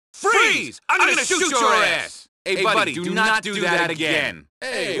Freeze! I'm gonna shoot your ass! Hey, buddy, do not do that again.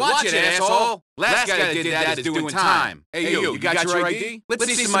 Hey, watch it, asshole. Last guy that did that is doing time. Hey, you got your ID? Let's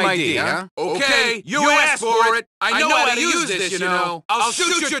see some ID, huh? Okay, you asked for it. I know how to use this, you know. I'll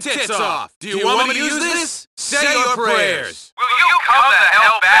shoot your tits off. Do you want me to use this? Say your prayers. Will you come the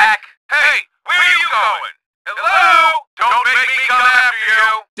hell back? Hey, where are you going? Hello? Don't make me come after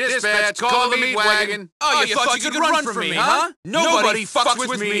you. Dispatch, call the meat wagon. Oh, you thought you could run from me, huh? Nobody fucks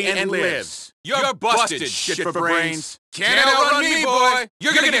with me and lives. You're busted, shit for brains. Can't outrun me, boy.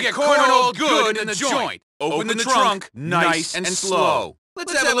 You're gonna get cornholed good in the joint. Open the trunk, nice and slow.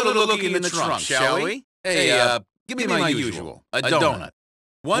 Let's have a little looky in the trunk, shall we? Hey, give me my usual. A donut.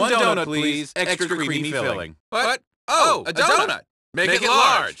 One donut, please. Extra creamy filling. What? Oh, a donut. Make it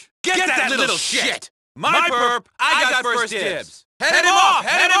large. Get that little shit! My perp, I got first dibs. Head him off!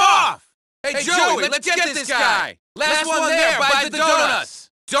 Head him off! Hey, Joey, let's get this guy. Last one there, buy the donuts.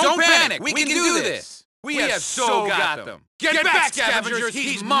 Don't panic, we can do this. We have so got them. Get back, scavengers,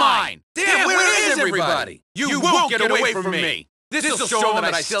 he's mine. Damn, where is everybody? You won't get away from me. This'll show them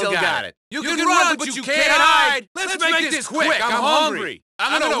that I still got it. You can run, but you can't hide. Let's make this quick, I'm hungry.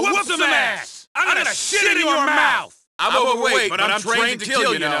 I'm gonna whoop some ass. I'm gonna shit in your mouth. I'm overweight, but I'm trained to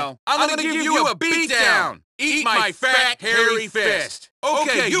kill, you know. I'm gonna give you a beatdown. Eat my fat, hairy fist.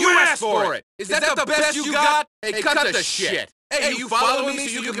 Okay, you asked for it. Is that the best you got? Hey, cut the shit. Hey, you following me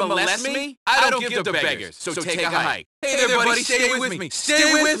so you can molest me? I don't give to beggars, so take a hike. Hey there, buddy, stay with me.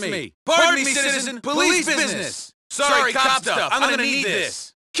 Stay with me. Pardon me, citizen. Police business. Sorry, cop stuff. I'm gonna need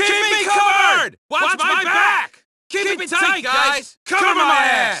this. Keep me covered! Watch my back! Keep it tight, guys! Cover my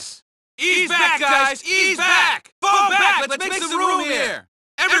ass! Ease back, guys! Ease back! Fall back! Let's make some room here!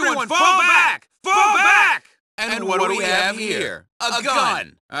 Everyone, fall back! Fall back! And what do we have here? A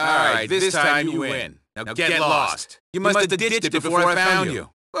gun! Alright, this time you win. Now get lost. You must have ditched it before I found you.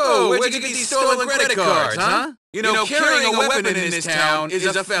 Whoa, where'd you get these stolen credit cards, huh? You know, carrying a weapon in this town is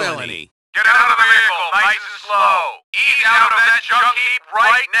a felony. Get out of the vehicle, nice and slow. Ease out of that junk heap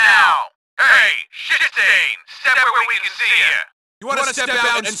right now. Hey, shit stain, step where we can see you. You want to step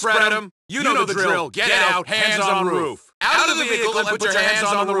out and spread them? You know the drill. Get out, hands on roof. Out of the vehicle and put your hands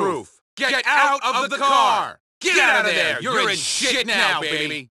on the roof. Get out of the car. Get out of there. You're in shit now,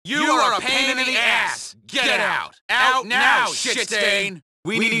 baby. You are a pain in the ass. Get out. Out now, shit stain.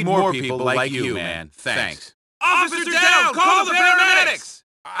 We need more people like you, man. Thanks. Officer down, call the paramedics.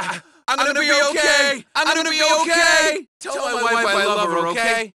 I'm gonna be okay. I'm gonna be okay. Tell my wife I love her,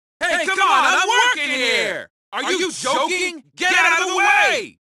 okay? Hey, come on, I'm working here. Are you joking? Get out of the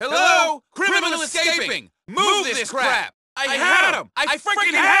way! Hello? Criminal escaping! Move this crap! I had him! I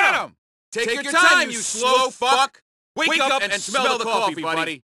freaking had him! Take your time, you slow fuck! Wake up and smell the coffee,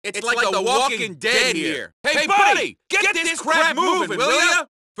 buddy. It's like the Walking Dead here. Hey, buddy! Get this crap moving, will ya?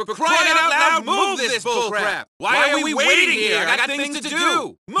 For crying out loud, move this bullcrap! Why are we waiting here? I got things to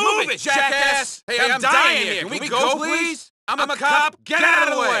do! Move it, jackass! Hey, I'm dying here. Can we go, please? I'm a cop. Get out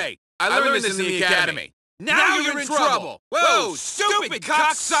of the way! I learned this in the academy. Now you're in trouble! Whoa, stupid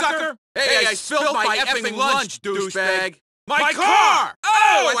cocksucker! Hey, I spilled my effing lunch, douchebag! My car!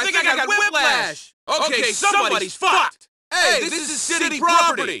 Oh, I think I got whiplash! Okay, somebody's fucked! Hey, this is city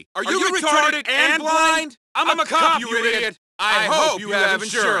property! Are you retarded and blind? I'm a cop, you idiot! I hope you have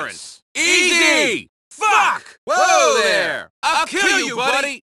insurance! Easy! Fuck! Whoa there! I'll kill you,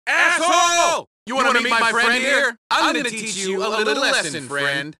 buddy! Asshole! You want to meet my friend here? I'm going to teach you a little lesson,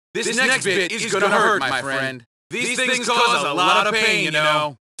 friend. This next bit is going to hurt, my friend. These things cause a lot of pain, you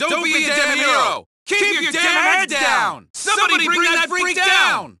know. Don't be a damn hero! Keep your damn head down! Somebody bring that freak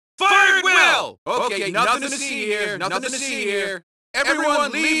down! Fire at will! Okay, nothing to see here, nothing to see here.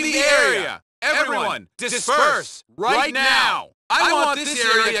 Everyone leave the area! Everyone disperse right now! I want this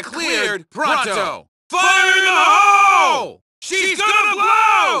area cleared pronto! Fire in the hole! She's gonna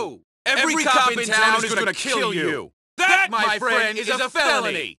blow! Every cop in town is gonna kill you! That, my friend, is a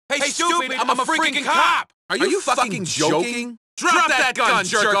felony! Hey, stupid, I'm a freaking cop! Are you fucking joking? Drop that gun,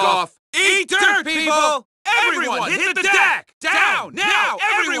 jerk off! Eat dirt, people! Everyone, hit the deck! Down, now,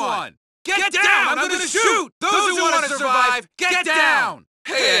 everyone! Get down, I'm gonna shoot! Those who want to survive, get down!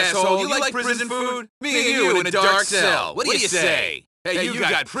 Hey, asshole, you like prison food? Me and you in a dark cell. What do you say? Hey, you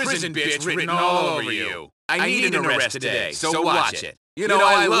got prison bitch written all over you. I need an arrest today, so watch it. You know,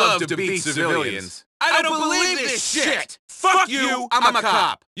 I love to beat civilians. I don't believe this shit! Fuck you, I'm a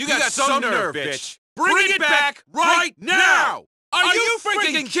cop! You got some nerve, bitch! Bring it back right now! Are you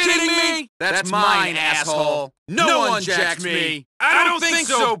freaking kidding me? That's mine, asshole! No one jacks me! I don't think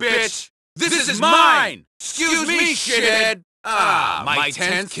so, bitch! This is mine! Excuse me, shithead! My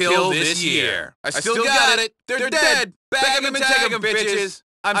 10th kill this year. I still got it. They're dead. Bag 'em and tag 'em, bitches.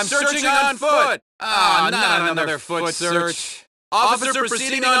 I'm searching on foot. Ah, not another foot search. Officer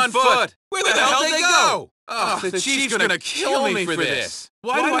proceeding on foot. Where the hell did they go? Oh, the chief's gonna kill me for this.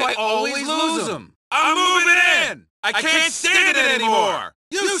 Why do I always lose them? I'm moving in! I can't stand it anymore!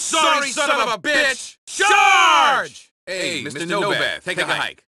 You sorry son of a bitch! Charge! Hey, Mr. Novak, take a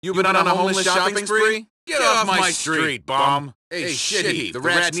hike. You been on a homeless shopping spree? Get off my street, bum. Hey, shit heap, the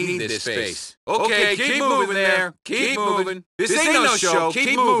rats need this space. Okay, keep moving there. Keep moving. This ain't no show,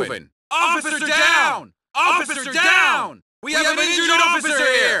 keep moving. Officer down! Officer down! We have an injured officer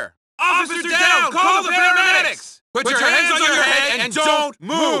here. Officer down! Call the paramedics! Put your hands on your head and don't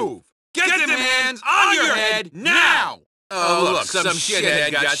move. Get them hands on your head now! Oh, look, some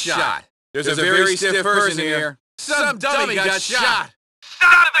shithead got shot. There's a very stiff person here. Some dummy got shot.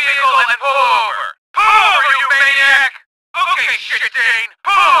 Stop the vehicle and pull over! Pull over, you maniac! Okay, shit stain,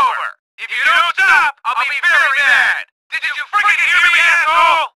 pull over! If you don't stop, I'll be very mad! Did you freaking hear me,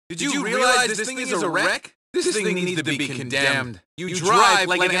 asshole? Did you realize this thing is a wreck? This thing needs to be condemned. You drive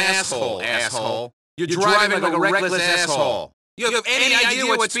like an asshole, asshole. You're driving like a reckless asshole. You have any idea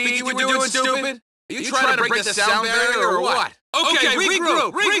what speed you were doing, stupid? Are you trying to break the sound barrier or what? Okay,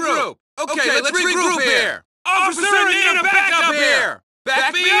 regroup! Okay, let's regroup here. Officer, I need a backup here!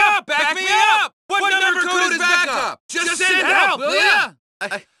 Back me up! Back me up! What number code is backup? Just send help, will ya?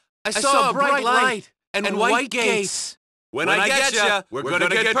 I saw a bright light and white gates. When I get ya, we're gonna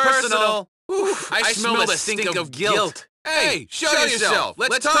get personal. Oof, I smell the stink of guilt. Hey, show yourself.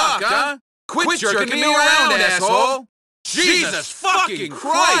 Let's talk, huh? Quit jerking me around, asshole. Jesus fucking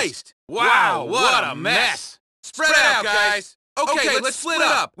Christ! Wow, what a mess. Spread out, guys. Okay, let's split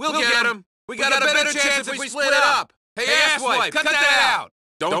up. We'll get him. We got a better chance if we split up. Hey, asswipe, cut that out.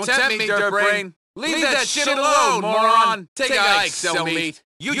 Don't tempt me, dirtbrain. Leave that shit alone, moron. Take a hike, sell meat.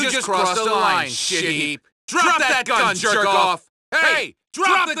 You just crossed the line, shit heap. Drop that gun, jerk off. Hey,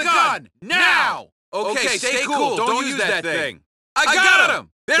 drop the gun, now. Okay, stay cool. Don't use that thing. I got him.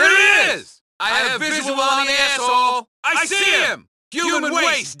 There he is. I have visual on the asshole. I see him. Human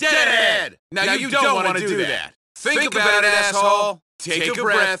waste, dead ahead. Now you don't want to do that. Think about it, asshole. Take a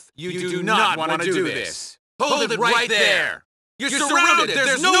breath. You do not want to do this. Hold it right there. You're surrounded.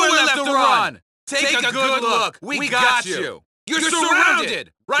 There's nowhere left to run. Take a good look. We got you. You're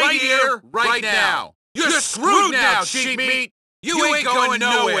surrounded. Right here, right now. You're screwed now, cheap meat. You ain't going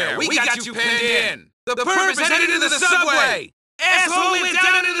nowhere. We got you pinned in. The perp is headed into the subway. Asshole went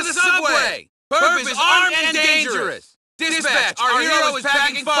down into the subway. Perp is armed and dangerous. Dispatch, our hero is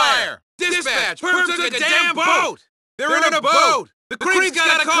packing fire. Dispatch, perp took a damn boat. They're in a boat. The creep's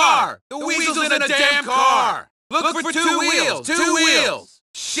got a car. The weasel's in a damn car. Look for two wheels.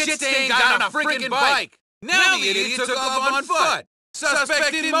 Shit stain got on a freaking bike. Now the idiot took off on foot.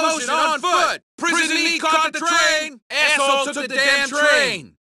 Suspect in motion on foot. Prison meat caught the train. Asshole took the damn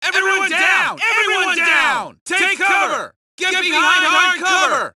train. Everyone down! Everyone down! Take cover! Get behind hard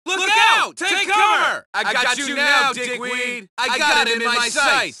cover! Look out! Take cover! I got you now, dickweed! I got it in my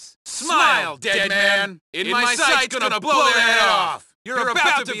sights! Smile, dead man! In my sights, gonna blow their head off! You're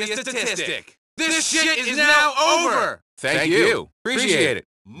about to be a statistic! This shit is now over! Thank you. Appreciate it.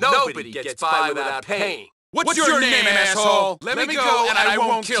 Nobody gets by without paying. What's your name, asshole? Let me go and I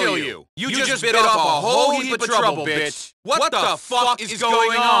won't kill you. You just bit off a whole heap of trouble, bitch. What the fuck is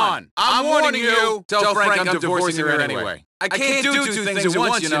going on? I'm warning you. Tell Frank I'm divorcing her anyway. I can't do two things at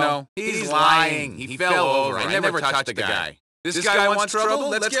once, you know. He's lying. He fell over. I never touched the guy. This guy wants trouble?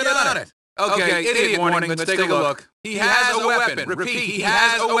 Let's get on it. Okay, idiot warning. Let's take a look. He has a weapon. Repeat, he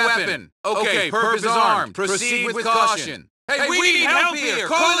has a weapon. Okay, perp is armed. Proceed with caution. Hey, we need help here!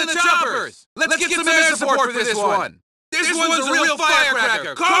 Call in the choppers! Let's get some air support for this one! This one's a real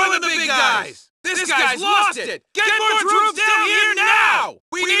firecracker! Call in the big guys! This guy's lost it! Get more troops down here now!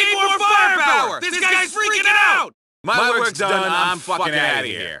 We need more firepower! This guy's freaking out! My work's done, I'm fucking out of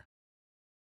here.